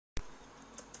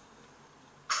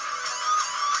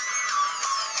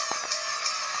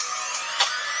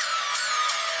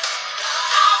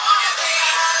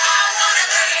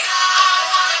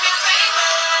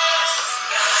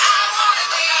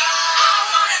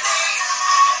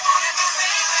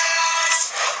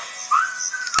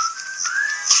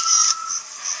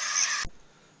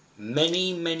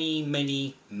Many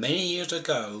years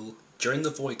ago, during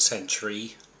the Void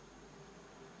Century,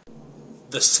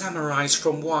 the samurais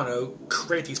from Wano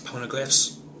created these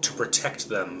poneglyphs to protect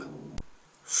them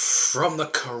from the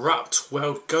corrupt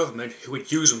world government who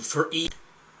would use them for evil.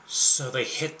 So they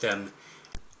hid them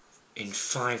in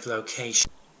 5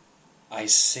 locations. I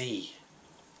see.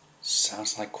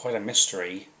 Sounds like quite a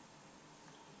mystery.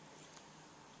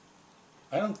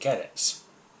 I don't get it.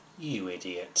 You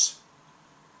idiot.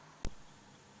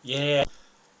 Yeah.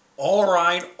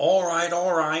 Alright.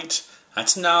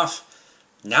 That's enough.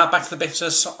 Now back to the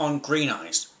business on Green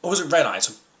Eyes. Or was it Red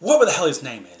Eyes? Whatever the hell his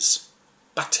name is.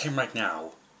 Back to him right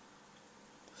now.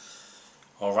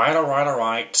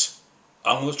 Alright.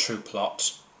 On with the true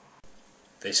plot.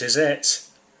 This is it.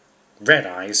 Red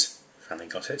Eyes. Finally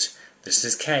got it. This is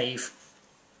his cave.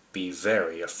 Be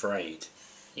very afraid.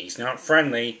 He's not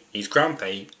friendly, he's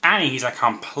grumpy, and he's a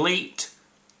complete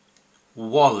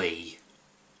wally.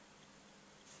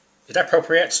 Is that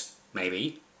appropriate?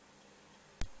 Maybe.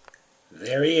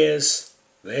 There he is.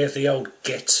 There's the old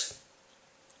git.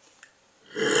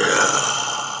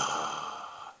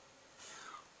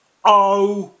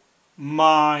 Oh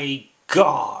my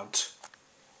god.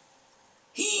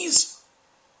 He's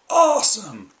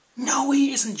awesome. No,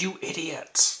 he isn't, you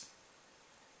idiot.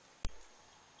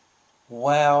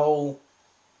 Well,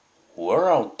 we're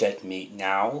all dead meat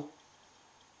now.